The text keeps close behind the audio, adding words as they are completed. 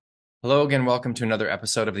Hello again. Welcome to another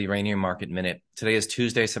episode of the Uranium Market Minute. Today is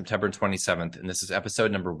Tuesday, September 27th, and this is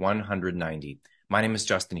episode number 190. My name is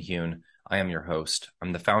Justin Hune. I am your host.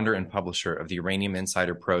 I'm the founder and publisher of the Uranium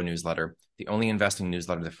Insider Pro newsletter, the only investing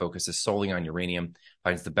newsletter that focuses solely on uranium,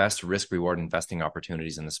 finds the best risk-reward investing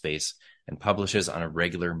opportunities in the space, and publishes on a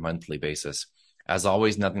regular monthly basis. As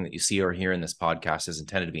always, nothing that you see or hear in this podcast is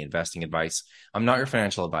intended to be investing advice. I'm not your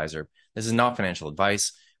financial advisor. This is not financial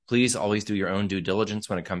advice. Please always do your own due diligence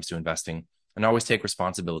when it comes to investing and always take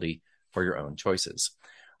responsibility for your own choices.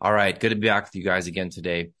 All right, good to be back with you guys again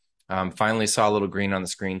today. Finally saw a little green on the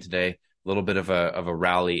screen today, a little bit of a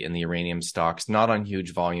rally in the uranium stocks, not on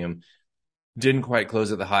huge volume. Didn't quite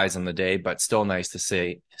close at the highs on the day, but still nice to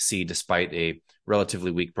see despite a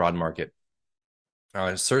relatively weak broad market.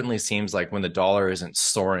 It certainly seems like when the dollar isn't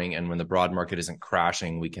soaring and when the broad market isn't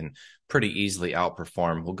crashing, we can pretty easily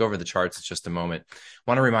outperform. We'll go over the charts in just a moment. I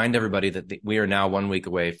want to remind everybody that we are now 1 week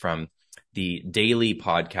away from the daily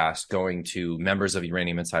podcast going to members of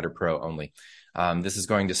Uranium Insider Pro only. This is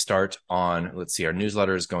going to start on, let's see, our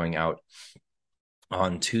newsletter is going out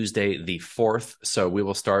on Tuesday, the 4th. So we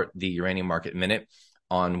will start the Uranium Market Minute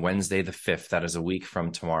on Wednesday, the 5th. That is a week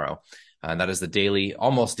from tomorrow. That is the daily,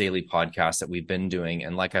 almost daily podcast that we've been doing.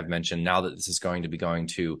 And like I've mentioned, now that this is going to be going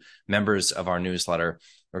to members of our newsletter,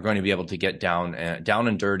 we're going to be able to get down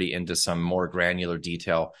and dirty into some more granular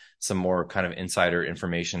detail, some more kind of insider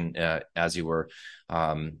information, as you were,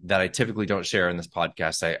 that I typically don't share in this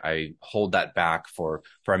podcast. I hold that back for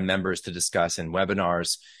our members to discuss in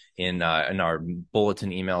webinars, in our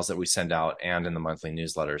bulletin emails that we send out, and in the monthly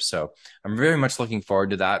newsletters. So I'm very much looking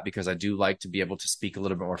forward to that because I do like to be able to speak a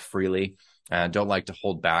little bit more freely. And don't like to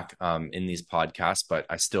hold back in these podcasts, but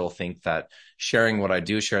I still think that sharing what I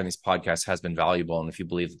do share in these podcasts has been valuable. And if you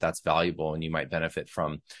believe that that's valuable and you might benefit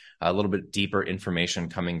from a little bit deeper information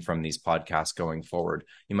coming from these podcasts going forward,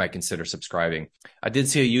 you might consider subscribing. I did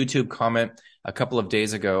see a YouTube comment a couple of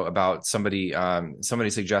days ago about somebody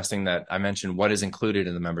suggesting that I mentioned what is included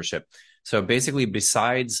in the membership. So basically,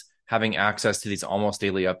 besides having access to these almost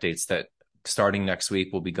daily updates that starting next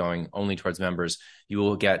week will be going only towards members, you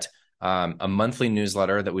will get a monthly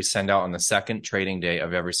newsletter that we send out on the second trading day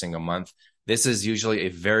of every single month. This is usually a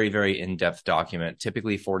very, very in-depth document,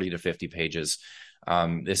 typically 40 to 50 pages.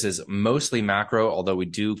 This is mostly macro, although we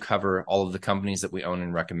do cover all of the companies that we own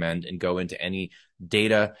and recommend and go into any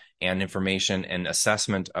data and information and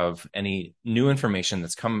assessment of any new information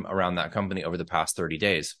that's come around that company over the past 30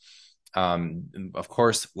 days. Of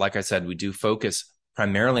course, like I said, we do focus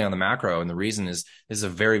primarily on the macro. And the reason is this is a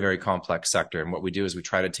very, very complex sector. And what we do is we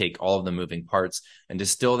try to take all of the moving parts and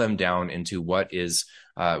distill them down into what is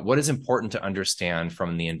important to understand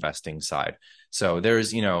from the investing side. So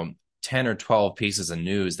there's, 10 or 12 pieces of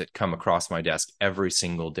news that come across my desk every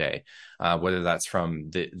single day, whether that's from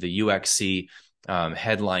the UXC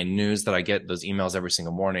headline news that I get those emails every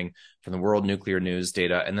single morning, from the World Nuclear News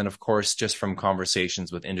data, and then of course just from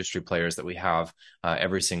conversations with industry players that we have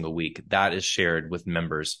every single week. That is shared with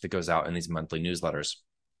members that goes out in these monthly newsletters.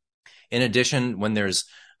 In addition, when there's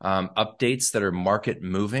updates that are market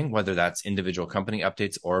moving, whether that's individual company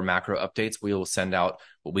updates or macro updates, we will send out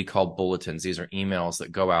what we call bulletins. These are emails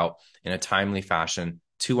that go out in a timely fashion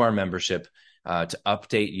to our membership to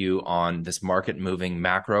update you on this market moving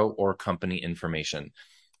macro or company information.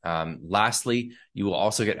 Lastly, you will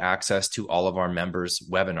also get access to all of our members'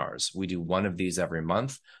 webinars. We do one of these every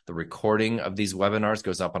month. The recording of these webinars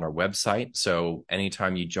goes up on our website. So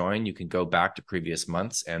anytime you join, you can go back to previous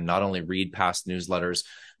months and not only read past newsletters,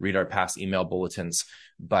 read our past email bulletins,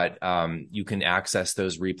 but you can access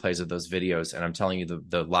those replays of those videos. And I'm telling you,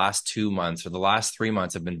 the last 2 months or the last 3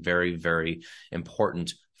 months have been very, very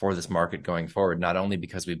important for this market going forward, not only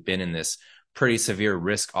because we've been in this pretty severe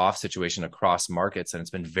risk off situation across markets, and it's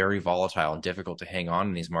been very volatile and difficult to hang on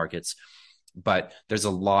in these markets, but there's a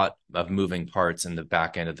lot of moving parts in the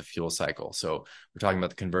back end of the fuel cycle. So we're talking about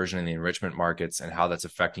the conversion in the enrichment markets and how that's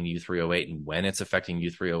affecting U3O8 and when it's affecting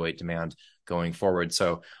U3O8 demand going forward.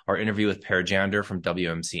 So our interview with Per Jander from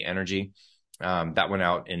WMC Energy, that went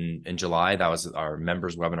out in July. That was our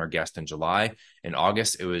members webinar guest in July. In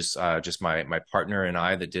August, it was just my partner and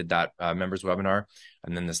I that did that members webinar.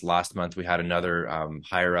 And then this last month, we had another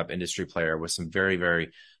higher up industry player with some very,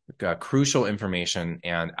 very crucial information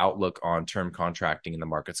and outlook on term contracting in the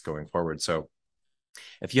markets going forward. So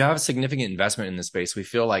if you have a significant investment in this space, we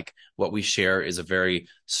feel like what we share is a very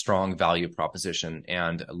strong value proposition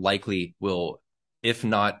and likely will, if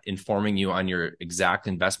not informing you on your exact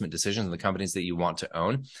investment decisions in the companies that you want to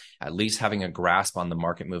own, at least having a grasp on the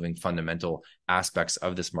market moving fundamental aspects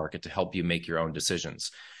of this market to help you make your own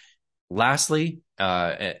decisions. Lastly,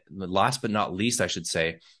 last but not least, I should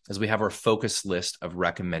say, is we have our focus list of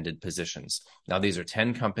recommended positions. Now, these are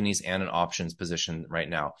 10 companies and an options position right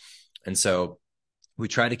now. And so we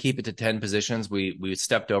try to keep it to 10 positions. We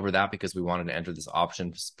stepped over that because we wanted to enter this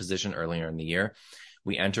option position earlier in the year.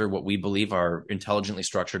 We enter what we believe are intelligently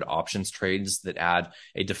structured options trades that add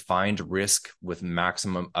a defined risk with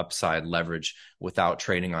maximum upside leverage without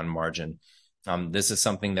trading on margin. This is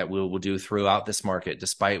something that we will do throughout this market,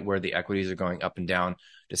 despite where the equities are going up and down,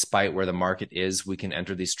 despite where the market is. We can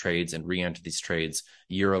enter these trades and re-enter these trades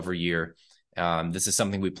year over year. This is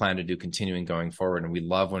something we plan to do continuing going forward, and we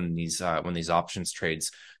love when these options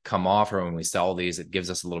trades come off, or when we sell these. It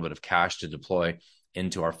gives us a little bit of cash to deploy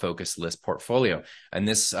into our focus list portfolio. And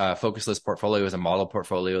this focus list portfolio is a model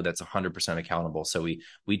portfolio that's 100% accountable. So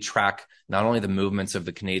we track not only the movements of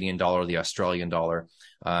the Canadian dollar, the Australian dollar,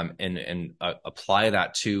 and apply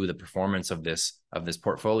that to the performance of this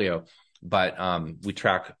portfolio, but we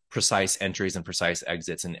track precise entries and precise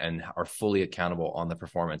exits, and are fully accountable on the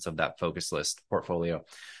performance of that focus list portfolio.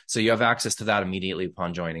 So you have access to that immediately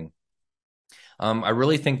upon joining. I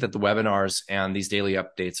really think that the webinars and these daily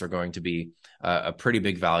updates are going to be a pretty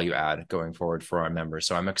big value add going forward for our members.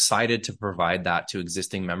 So I'm excited to provide that to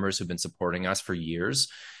existing members who've been supporting us for years,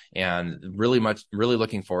 and really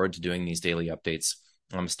looking forward to doing these daily updates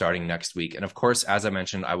starting next week. And of course, as I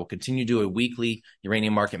mentioned, I will continue to do a weekly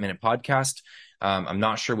Uranium Market Minute podcast. I'm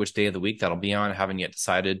not sure which day of the week that'll be on. I haven't yet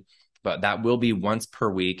decided, but that will be once per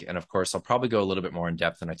week. And of course, I'll probably go a little bit more in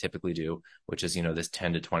depth than I typically do, which is, this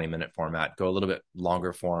 10 to 20 minute format, go a little bit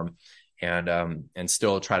longer form, and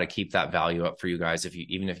still try to keep that value up for you guys.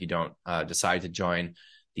 Even if you don't decide to join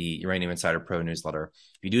the Uranium Insider Pro newsletter,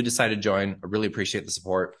 if you do decide to join, I really appreciate the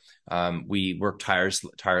support. We work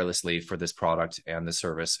tirelessly for this product and the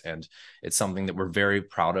service, and it's something that we're very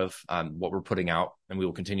proud of, what we're putting out, and we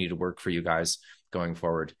will continue to work for you guys going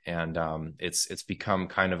forward. And it's become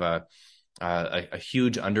kind of a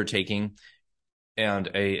huge undertaking, and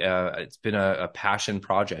it's been a passion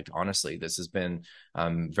project. Honestly, this has been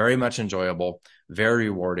very much enjoyable, very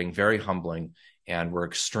rewarding, very humbling, and we're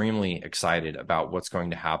extremely excited about what's going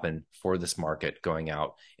to happen for this market going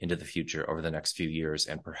out into the future over the next few years,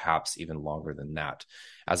 and perhaps even longer than that.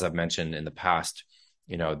 As I've mentioned in the past,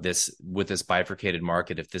 with this bifurcated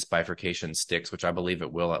market, if this bifurcation sticks, which I believe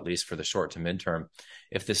it will, at least for the short to midterm,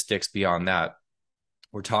 if this sticks beyond that,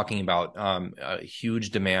 we're talking about a huge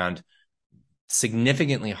demand,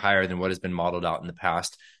 significantly higher than what has been modeled out in the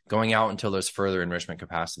past, going out until there's further enrichment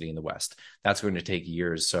capacity in the West. That's going to take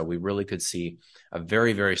years. So we really could see a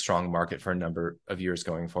very, very strong market for a number of years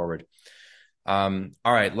going forward. All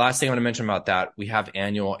right. Last thing I want to mention about that, we have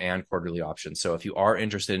annual and quarterly options. So if you are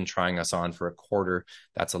interested in trying us on for a quarter,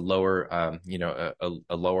 that's a lower,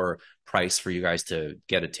 a lower price for you guys to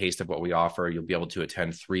get a taste of what we offer. You'll be able to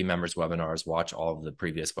attend 3 members webinars, watch all of the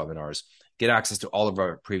previous webinars, get access to all of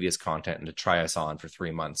our previous content, and to try us on for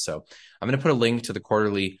 3 months. So I'm going to put a link to the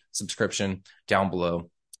quarterly subscription down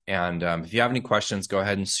below. And if you have any questions, go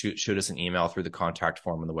ahead and shoot us an email through the contact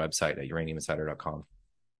form on the website at uraniuminsider.com.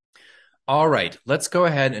 All right, let's go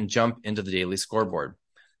ahead and jump into the daily scoreboard.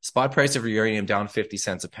 Spot price of uranium down 50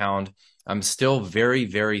 cents a pound. Still very,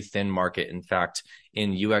 very thin market. In fact,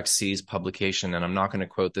 in UxC's publication, and I'm not going to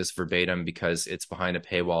quote this verbatim because it's behind a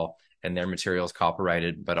paywall and their material is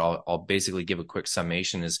copyrighted, but I'll basically give a quick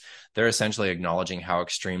summation. Is they're essentially acknowledging how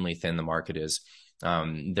extremely thin the market is.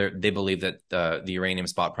 They believe that the uranium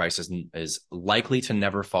spot price is likely to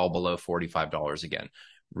never fall below $45 again,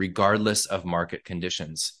 regardless of market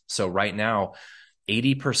conditions. So right now,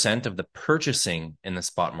 80% of the purchasing in the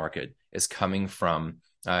spot market is coming from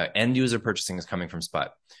end user purchasing is coming from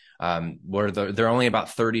spot. Where they're only about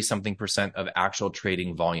 30-something% of actual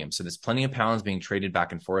trading volume. So there's plenty of pounds being traded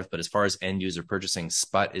back and forth, but as far as end user purchasing,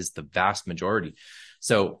 spot is the vast majority.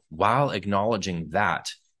 So while acknowledging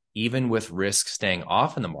that, even with risk staying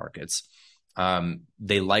off in the markets,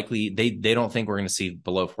 they don't think we're going to see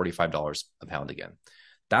below $45 a pound again.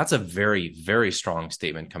 That's a very, very strong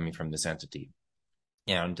statement coming from this entity.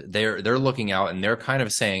 And they're looking out, and they're kind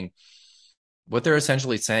of saying, what they're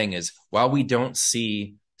essentially saying is, while we don't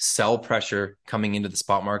see sell pressure coming into the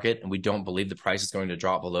spot market, and we don't believe the price is going to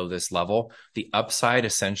drop below this level, the upside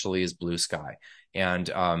essentially is blue sky. And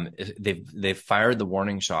they've fired the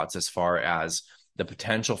warning shots as far as the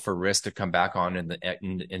potential for risk to come back on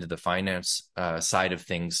into the finance side of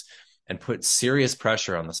things and put serious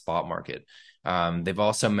pressure on the spot market. They've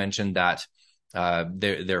also mentioned that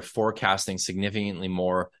they're forecasting significantly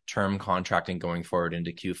more term contracting going forward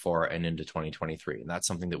into Q4 and into 2023. And that's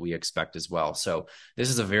something that we expect as well. So this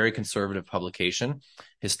is a very conservative publication,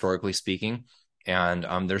 historically speaking.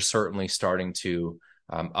 And they're certainly starting to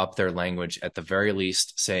up their language, at the very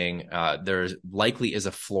least, saying there likely is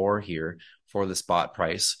a floor here for the spot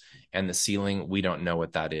price, and the ceiling, we don't know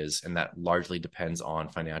what that is. And that largely depends on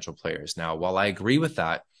financial players. Now, while I agree with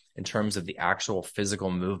that, in terms of the actual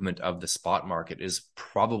physical movement of the spot market is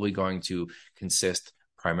probably going to consist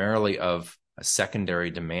primarily of a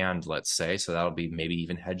secondary demand, let's say. So that'll be maybe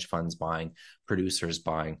even hedge funds buying, producers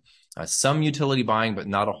buying, some utility buying, but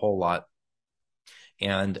not a whole lot.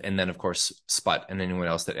 And then, of course, SPUT and anyone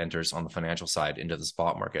else that enters on the financial side into the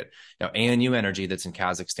spot market. Now, ANU Energy, that's in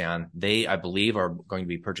Kazakhstan, they, I believe, are going to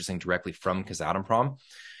be purchasing directly from Kazatomprom.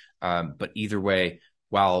 But either way,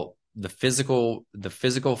 while the physical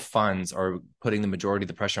funds are putting the majority of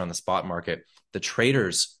the pressure on the spot market, the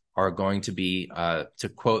traders are going to be, to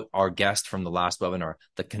quote our guest from the last webinar,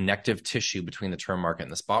 the connective tissue between the term market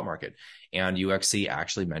and the spot market. And UXC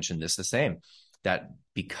actually mentioned this the same, that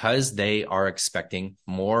because they are expecting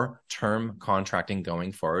more term contracting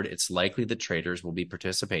going forward, it's likely that traders will be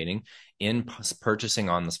participating in purchasing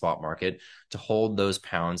on the spot market to hold those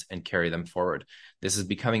pounds and carry them forward. This is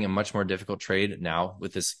becoming a much more difficult trade now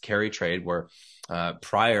with this carry trade, where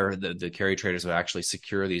prior the carry traders would actually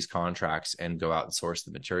secure these contracts and go out and source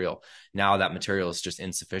the material. Now that material is just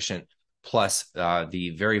insufficient, plus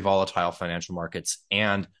the very volatile financial markets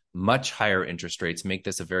and much higher interest rates make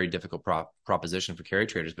this a very difficult proposition for carry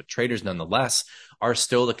traders. But traders, nonetheless, are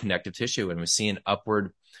still the connective tissue. And we see an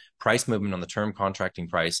upward price movement on the term contracting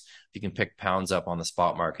price. If you can pick pounds up on the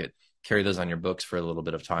spot market, carry those on your books for a little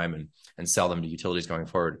bit of time and sell them to utilities going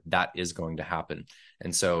forward, that is going to happen.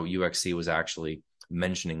 And so UXC was actually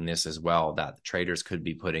mentioning this as well, that the traders could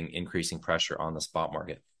be putting increasing pressure on the spot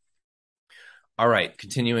market. All right,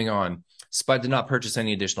 continuing on. SPUT did not purchase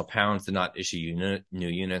any additional pounds, did not issue new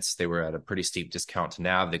units. They were at a pretty steep discount to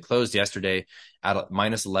NAV. They closed yesterday at a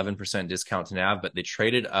minus 11% discount to NAV, but they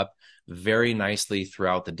traded up very nicely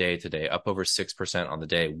throughout the day today, up over 6% on the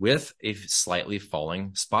day with a slightly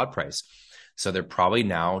falling spot price. So they're probably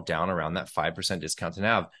now down around that 5% discount to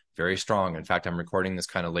NAV. Very strong. In fact, I'm recording this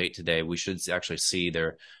kind of late today. We should actually see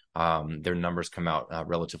their numbers come out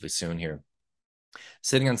relatively soon here.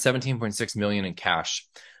 Sitting on 17.6 million in cash.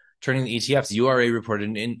 Turning the ETFs, URA reported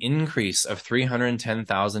an increase of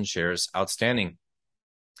 310,000 shares outstanding.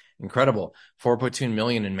 Incredible. 4.2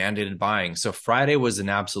 million in mandated buying. So Friday was an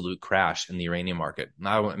absolute crash in the uranium market.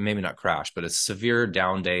 Maybe not crash, but a severe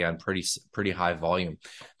down day on pretty high volume.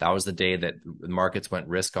 That was the day that the markets went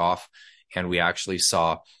risk off, and we actually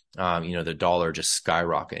saw the dollar just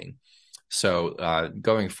skyrocketing. So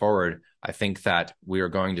going forward, I think that we are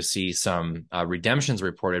going to see some redemptions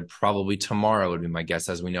reported probably tomorrow would be my guess.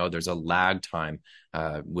 As we know, there's a lag time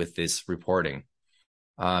with this reporting.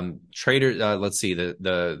 Let's see,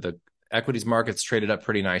 the equities markets traded up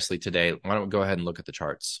pretty nicely today. Why don't we go ahead and look at the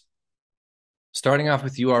charts? Starting off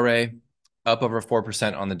with URA, up over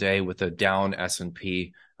 4% on the day with a down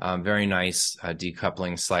S&P. Very nice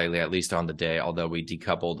decoupling slightly, at least on the day, although we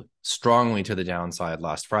decoupled strongly to the downside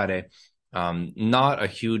last Friday. Not a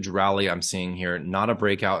huge rally I'm seeing here, not a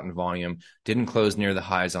breakout in volume, didn't close near the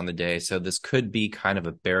highs on the day. So this could be kind of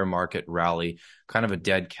a bear market rally, kind of a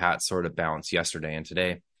dead cat sort of bounce yesterday and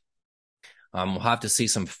today. We'll have to see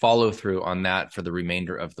some follow through on that for the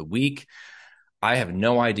remainder of the week. I have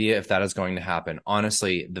no idea if that is going to happen.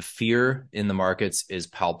 Honestly, the fear in the markets is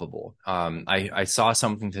palpable. I saw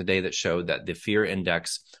something today that showed that the fear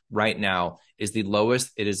index right now is the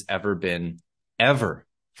lowest it has ever been, ever,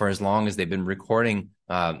 for as long as they've been recording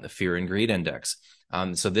the fear and greed index.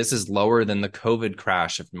 So this is lower than the COVID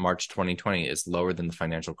crash of March 2020. It's lower than the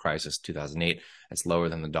financial crisis 2008. It's lower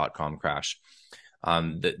than the dot-com crash.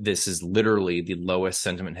 This is literally the lowest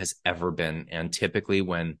sentiment has ever been. And typically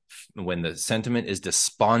when the sentiment is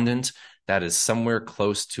despondent, that is somewhere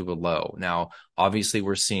close to a low. Now, obviously,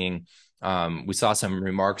 we're seeing we saw some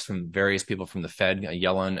remarks from various people from the Fed,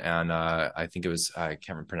 Yellen, and I think it was, I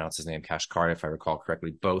can't pronounce his name, Kashkari, if I recall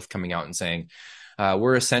correctly, both coming out and saying,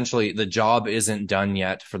 we're essentially, the job isn't done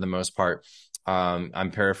yet for the most part.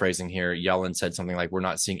 I'm paraphrasing here. Yellen said something like, we're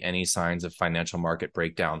not seeing any signs of financial market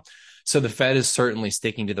breakdown. So the Fed is certainly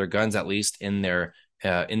sticking to their guns, at least in their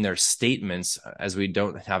statements, as we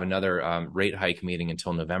don't have another rate hike meeting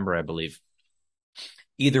until November, I believe.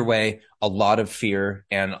 Either way, a lot of fear,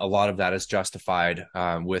 and a lot of that is justified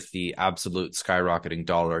with the absolute skyrocketing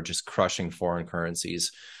dollar just crushing foreign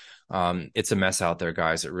currencies. It's a mess out there,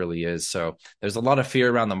 guys. It really is. So there's a lot of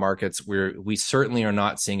fear around the markets. We certainly are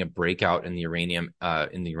not seeing a breakout in the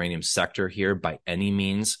uranium sector here by any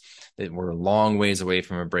means. That we're a long ways away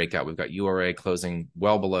from a breakout. We've got URA closing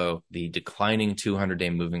well below the declining 200-day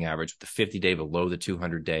moving average, with the 50-day below the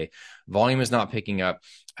 200-day. Volume is not picking up.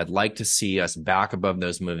 I'd like to see us back above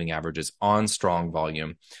those moving averages on strong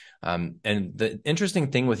volume. And the interesting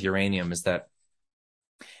thing with uranium is that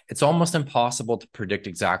it's almost impossible to predict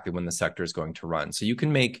exactly when the sector is going to run. So you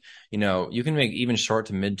can make even short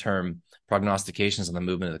to midterm prognostications on the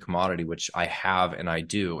movement of the commodity, which I have and I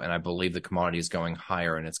do, and I believe the commodity is going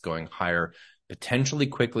higher, and it's going higher potentially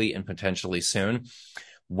quickly and potentially soon.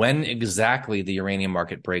 When exactly the uranium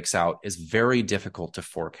market breaks out is very difficult to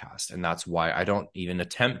forecast, and that's why I don't even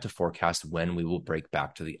attempt to forecast when we will break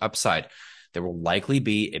back to the upside. There will likely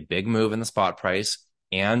be a big move in the spot price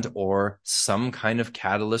and or some kind of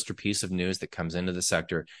catalyst or piece of news that comes into the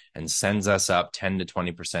sector and sends us up 10 to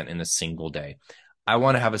 20% in a single day. I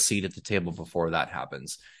want to have a seat at the table before that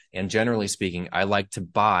happens. And generally speaking, I like to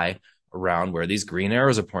buy around where these green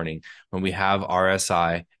arrows are pointing when we have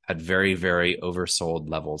RSI at very, very oversold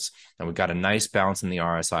levels. And we've got a nice bounce in the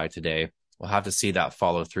RSI today. We'll have to see that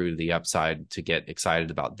follow through to the upside to get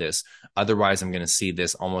excited about this. Otherwise, I'm going to see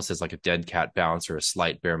this almost as like a dead cat bounce or a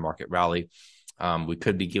slight bear market rally. We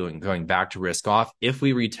could be going back to risk off. If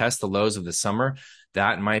we retest the lows of the summer,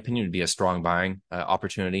 that, in my opinion, would be a strong buying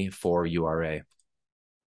opportunity for URA.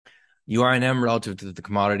 URNM relative to the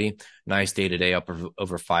commodity, nice day today, up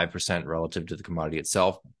over 5% relative to the commodity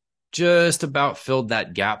itself. Just about filled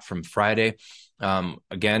that gap from Friday.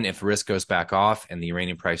 Again, if risk goes back off and the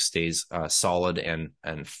uranium price stays solid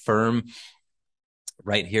and firm,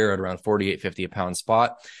 right here at around 48.50 a pound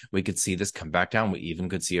spot, we could see this come back down. We even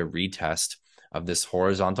could see a retest of this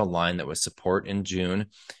horizontal line that was support in June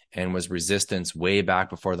and was resistance way back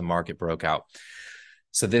before the market broke out.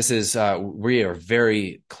 So this is, we are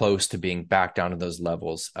very close to being back down to those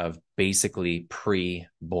levels of basically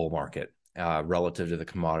pre-bull market relative to the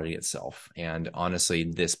commodity itself. And honestly,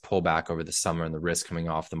 this pullback over the summer and the risk coming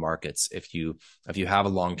off the markets, if you have a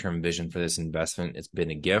long-term vision for this investment, it's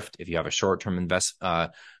been a gift. If you have a short-term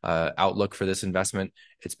outlook for this investment,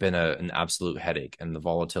 it's been an absolute headache, and the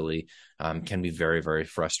volatility can be very, very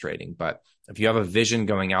frustrating. But if you have a vision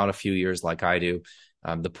going out a few years like I do,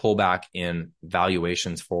 the pullback in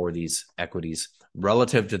valuations for these equities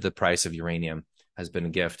relative to the price of uranium has been a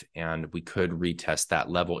gift, and we could retest that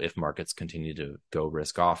level if markets continue to go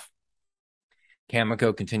risk off.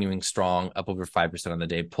 Cameco continuing strong, up over 5% on the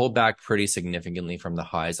day, pulled back pretty significantly from the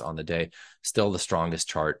highs on the day, still the strongest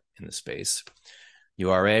chart in the space.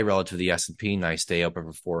 URA relative to the S&P, nice day, up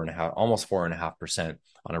over 4.5%, almost 4.5%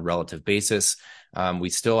 on a relative basis. We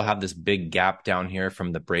still have this big gap down here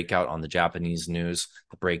from the breakout on the Japanese news,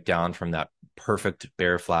 the breakdown from that perfect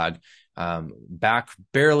bear flag, back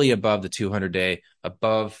barely above the 200-day,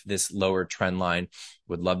 above this lower trend line.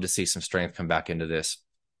 Would love to see some strength come back into this.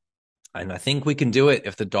 And I think we can do it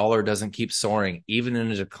if the dollar doesn't keep soaring, even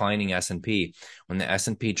in a declining S&P. When the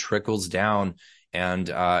S&P trickles down and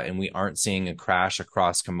we aren't seeing a crash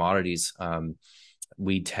across commodities,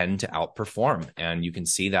 we tend to outperform. And you can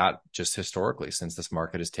see that just historically since this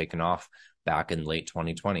market has taken off back in late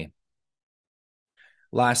 2020.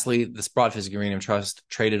 Lastly, the Sprott Physical Uranium Trust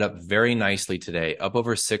traded up very nicely today, up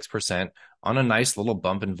over 6% on a nice little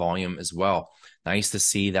bump in volume as well. Nice to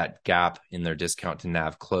see that gap in their discount to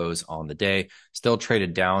NAV close on the day. Still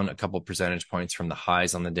traded down a couple percentage points from the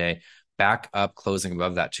highs on the day, back up closing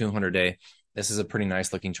above that 200-day. This is a pretty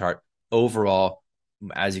nice looking chart. Overall,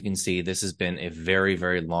 as you can see, this has been a very,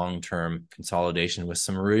 very long-term consolidation with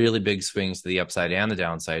some really big swings to the upside and the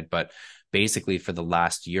downside. But basically, for the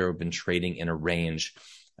last year, we've been trading in a range.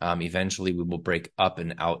 Eventually, we will break up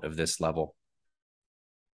and out of this level.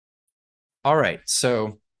 All right,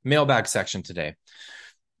 so mailbag section today.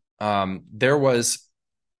 There was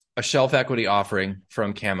a shelf equity offering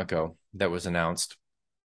from Cameco that was announced.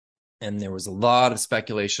 And there was a lot of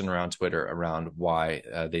speculation around Twitter around why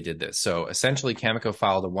they did this. So essentially, Cameco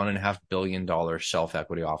filed a $1.5 billion shelf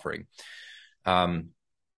equity offering.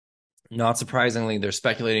 Not surprisingly, they're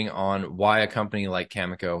speculating on why a company like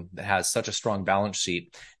Cameco that has such a strong balance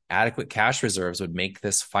sheet, adequate cash reserves would make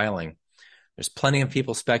this filing. There's plenty of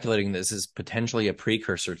people speculating this is potentially a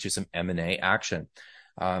precursor to some M&A action.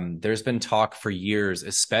 There's been talk for years,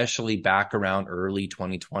 especially back around early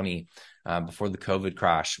 2020, before the COVID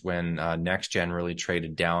crash, when NextGen really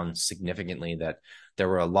traded down significantly, that there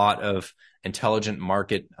were a lot of intelligent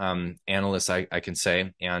market analysts, I can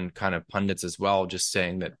say, and kind of pundits as well, just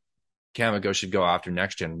saying that Cameco should go after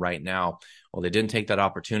NextGen right now. Well, they didn't take that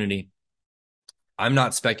opportunity. I'm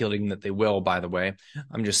not speculating that they will, by the way.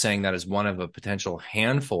 I'm just saying that is one of a potential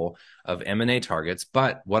handful of M&A targets.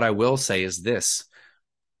 But what I will say is this: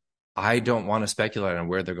 I don't want to speculate on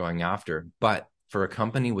where they're going after, but for a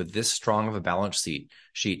company with this strong of a balance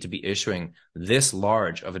sheet to be issuing this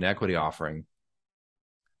large of an equity offering,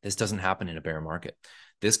 this doesn't happen in a bear market.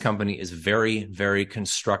 This company is very, very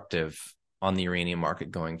constructive on the uranium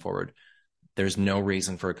market going forward. There's no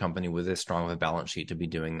reason for a company with this strong of a balance sheet to be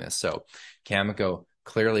doing this. So Cameco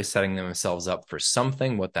clearly setting themselves up for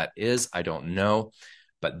something. What that is, I don't know.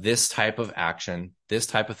 But this type of action, this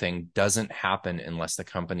type of thing doesn't happen unless the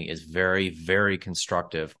company is very, very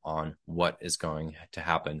constructive on what is going to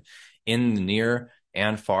happen in the near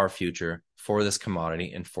and far future for this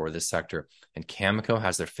commodity and for this sector. And Cameco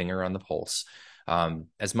has their finger on the pulse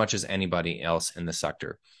as much as anybody else in the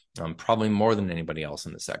sector. Probably more than anybody else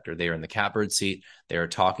in the sector. They are in the catbird seat. They are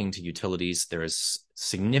talking to utilities. There is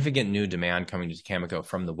significant new demand coming to Cameco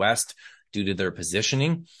from the West due to their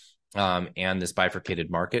positioning and this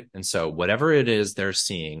bifurcated market. And so whatever it is they're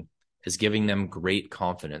seeing is giving them great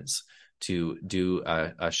confidence to do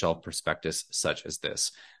a shelf prospectus such as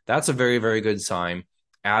this. That's a very, very good sign.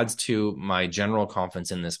 Adds to my general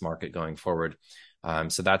confidence in this market going forward.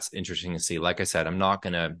 So that's interesting to see. Like I said, I'm not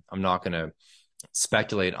gonna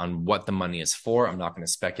speculate on what the money is for. I'm not going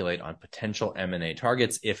to speculate on potential M&A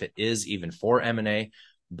targets if it is even for M&A,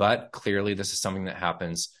 but clearly this is something that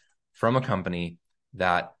happens from a company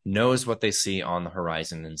that knows what they see on the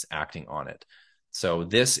horizon and is acting on it. So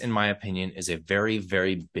this, in my opinion, is a very,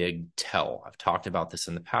 very big tell. I've talked about this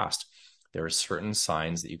in the past. There are certain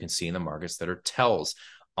signs that you can see in the markets that are tells.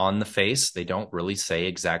 On the face, they don't really say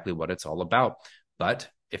exactly what it's all about. But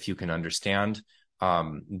if you can understand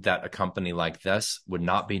that a company like this would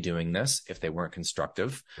not be doing this if they weren't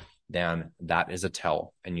constructive, then that is a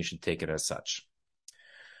tell, and you should take it as such.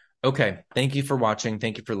 Okay, thank you for watching.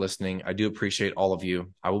 Thank you for listening. I do appreciate all of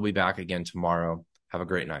you. I will be back again tomorrow. Have a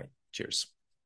great night. Cheers.